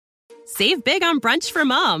Save big on brunch for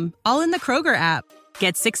mom, all in the Kroger app.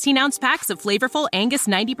 Get 16-ounce packs of flavorful Angus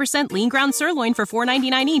 90% lean ground sirloin for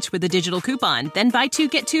 $4.99 each with a digital coupon. Then buy 2,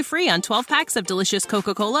 get 2 free on 12 packs of delicious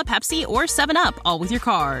Coca-Cola, Pepsi, or 7-Up, all with your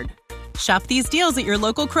card. Shop these deals at your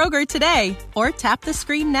local Kroger today, or tap the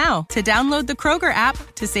screen now to download the Kroger app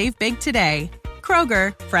to save big today.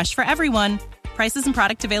 Kroger, fresh for everyone. Prices and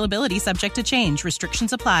product availability subject to change.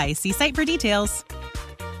 Restrictions apply. See site for details.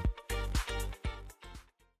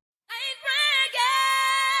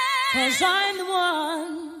 Cause I'm the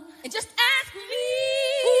one, and just ask me,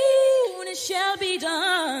 ooh, and it shall be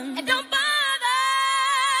done. And don't bother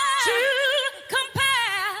to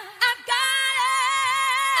compare, I've got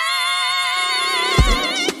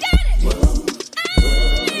it. Got it.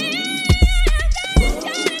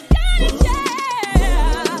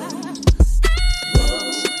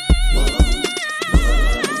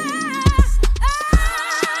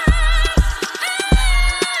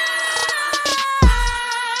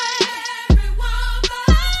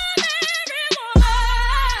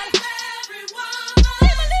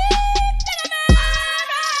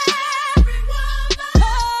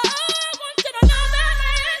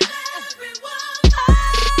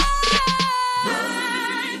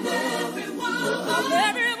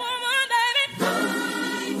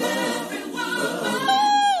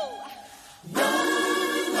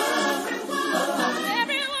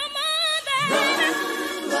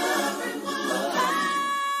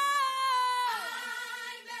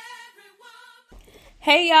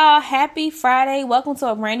 Hey y'all, happy Friday. Welcome to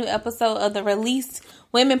a brand new episode of the Released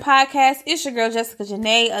Women Podcast. It's your girl Jessica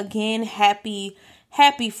Janae. Again, happy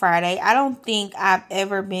Friday. I don't think I've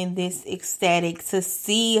ever been this ecstatic to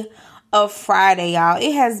see a Friday, y'all.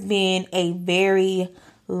 It has been a very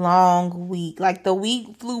long week. Like, the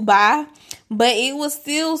week flew by, but it was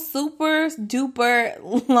still super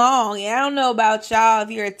duper long. And I don't know about y'all if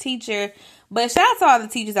you're a teacher, but shout out to all the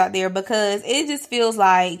teachers out there, because it just feels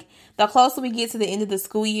like the closer we get to the end of the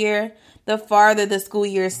school year, the farther the school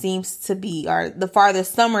year seems to be, or the farther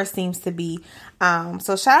summer seems to be.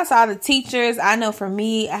 So shout out to all the teachers. I know for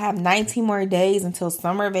me, I have 19 more days until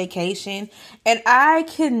summer vacation, and I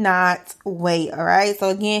cannot wait. All right. So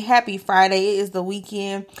again, happy Friday. It is the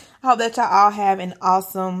weekend. I hope that y'all all have an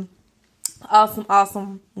awesome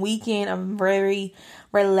weekend. A very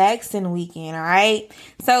relaxing weekend. All right.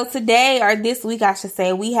 So today, or this week, I should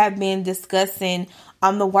say, we have been discussing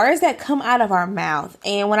the words that come out of our mouth.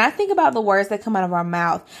 And when I think about the words that come out of our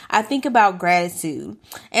mouth, I think about gratitude.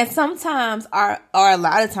 And sometimes, or a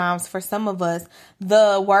lot of times for some of us,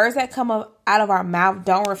 the words that come out of our mouth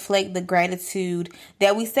don't reflect the gratitude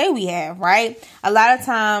that we say we have, right? A lot of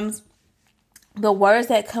times, the words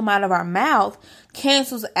that come out of our mouth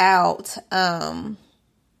cancels out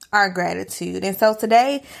our gratitude. And so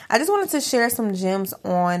today, I just wanted to share some gems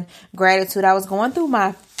on gratitude. I was going through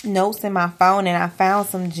my notes in my phone, and I found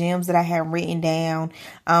some gems that I had written down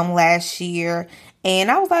last year, and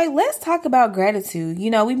I was like, let's talk about gratitude. You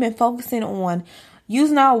know, we've been focusing on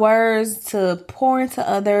using our words to pour into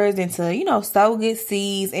others and to, sow good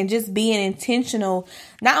seeds, and just being intentional,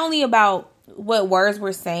 not only about what words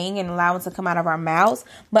we're saying and allowing to come out of our mouths,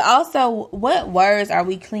 but also what words are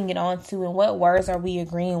we clinging on to, and what words are we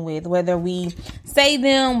agreeing with, whether we say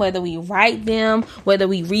them, whether we write them, whether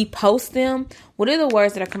we repost them. What are the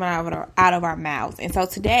words that are coming out of our mouths? And so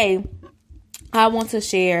today, I want to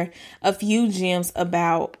share a few gems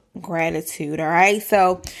about gratitude. All right.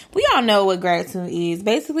 So we all know what gratitude is,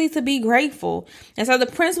 basically to be grateful. And so the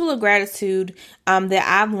principle of gratitude that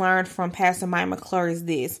I've learned from Pastor Mike McClure is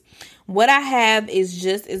this: what I have is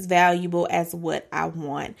just as valuable as what I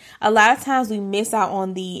want. A lot of times we miss out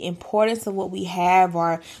on the importance of what we have,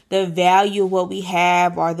 or the value of what we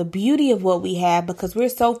have, or the beauty of what we have, because we're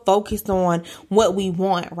so focused on what we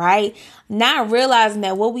want, right? Not realizing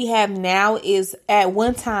that what we have now is at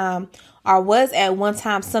one time, or was at one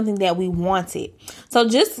time, something that we wanted. So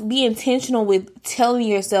just be intentional with telling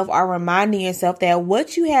yourself or reminding yourself that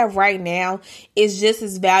what you have right now is just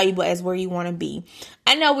as valuable as where you want to be.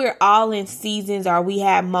 I know we're all in seasons, or we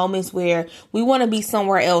have moments where we want to be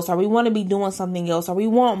somewhere else, or we want to be doing something else, or we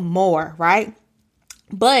want more, right?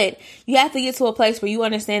 But you have to get to a place where you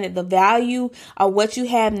understand that the value of what you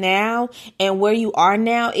have now and where you are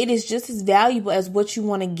now, it is just as valuable as what you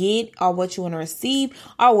want to get, or what you want to receive,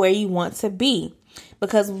 or where you want to be.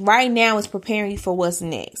 Because right now it's preparing you for what's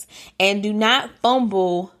next. And do not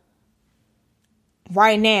fumble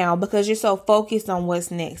right now because you're so focused on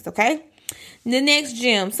what's next, okay? The next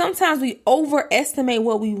gem, sometimes we overestimate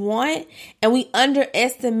what we want and we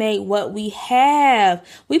underestimate what we have.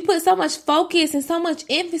 We put so much focus and so much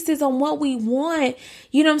emphasis on what we want.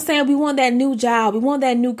 You know what I'm saying? We want that new job. We want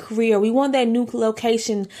that new career. We want that new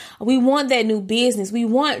location. We want that new business. We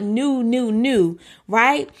want new,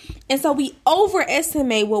 right? And so we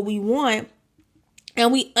overestimate what we want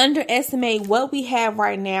and we underestimate what we have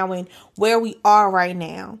right now and where we are right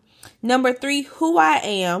now. Number 3, who I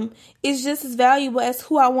am is just as valuable as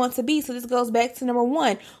who I want to be. So this goes back to number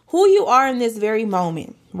 1, who you are in this very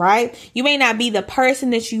moment, right? You may not be the person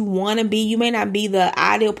that you want to be. You may not be the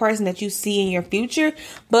ideal person that you see in your future,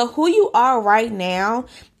 but who you are right now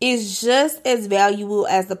is just as valuable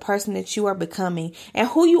as the person that you are becoming. And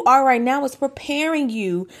who you are right now is preparing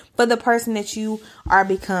you for the person that you are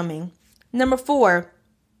becoming. Number 4,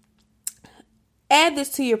 add this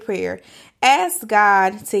to your prayer. Ask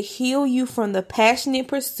God to heal you from the passionate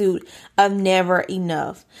pursuit of never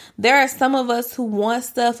enough. There are some of us who want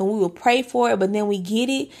stuff and we will pray for it, but then we get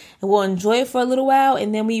it and we'll enjoy it for a little while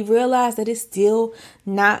and then we realize that it's still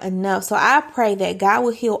not enough. So I pray that God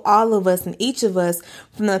will heal all of us and each of us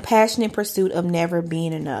from the passionate pursuit of never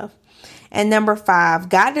being enough. And number 5,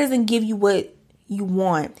 God doesn't give you what you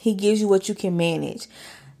want. He gives you what you can manage.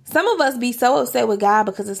 Some of us be so upset with God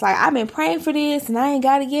because it's like, I've been praying for this and I ain't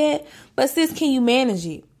got it yet. But sis, can you manage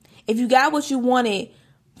it? If you got what you wanted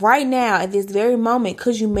right now at this very moment,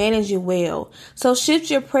 could you manage it well? So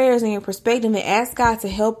shift your prayers and your perspective and ask God to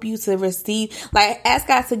help you to receive, ask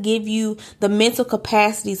God to give you the mental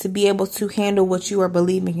capacity to be able to handle what you are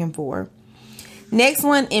believing Him for. Next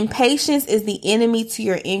one, impatience is the enemy to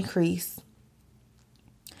your increase.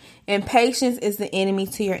 Impatience is the enemy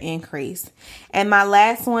to your increase. And my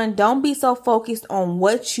last one, don't be so focused on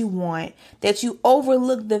what you want that you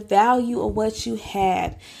overlook the value of what you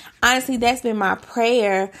have. Honestly, that's been my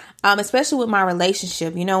prayer, especially with my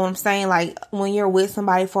relationship. You know what I'm saying? Like when you're with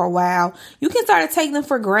somebody for a while, you can start to take them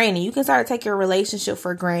for granted. You can start to take your relationship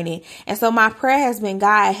for granted. And so my prayer has been,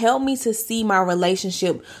 God, help me to see my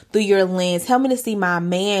relationship through your lens. Help me to see my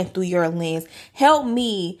man through your lens. Help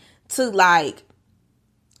me to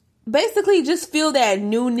basically just feel that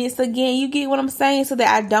newness again. You get what I'm saying? So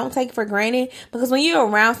that I don't take it for granted. Because when you're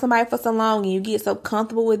around somebody for so long and you get so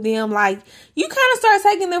comfortable with them, you kind of start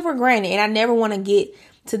taking them for granted. And I never want to get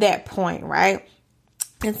to that point, right?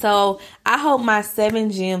 And so I hope my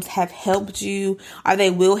 7 gems have helped you, or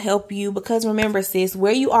they will help you, because remember, sis,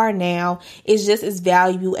 where you are now is just as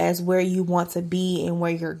valuable as where you want to be and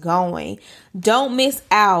where you're going. Don't miss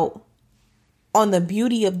out on the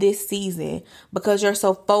beauty of this season because you're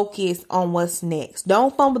so focused on what's next.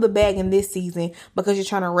 Don't fumble the bag in this season because you're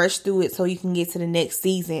trying to rush through it so you can get to the next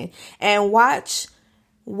season. And watch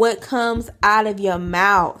what comes out of your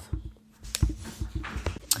mouth.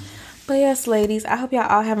 But yes, ladies, I hope y'all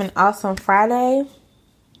all have an awesome Friday.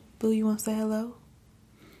 Boo, you want to say hello?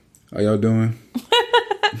 How y'all doing?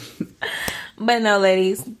 But no,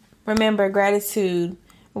 ladies, remember, gratitude.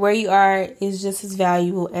 Where you are is just as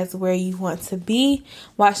valuable as where you want to be.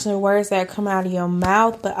 Watch the words that come out of your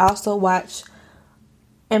mouth, but also watch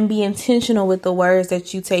and be intentional with the words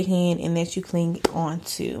that you take in and that you cling on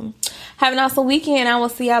to. Have an awesome weekend. I will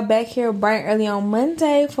see y'all back here bright early on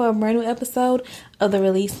Monday for a brand new episode of the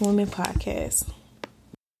Release Women Podcast.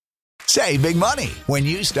 Save big money when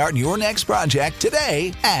you start your next project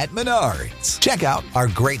today at Menards. Check out our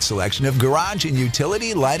great selection of garage and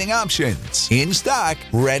utility lighting options in stock,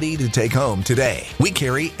 ready to take home today. We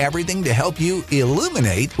carry everything to help you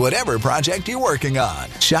illuminate whatever project you're working on.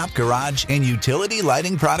 Shop garage and utility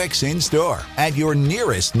lighting products in store at your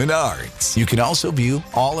nearest Menards. You can also view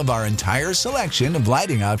all of our entire selection of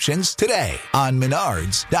lighting options today on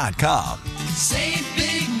Menards.com. Save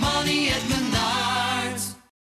big money at Menards.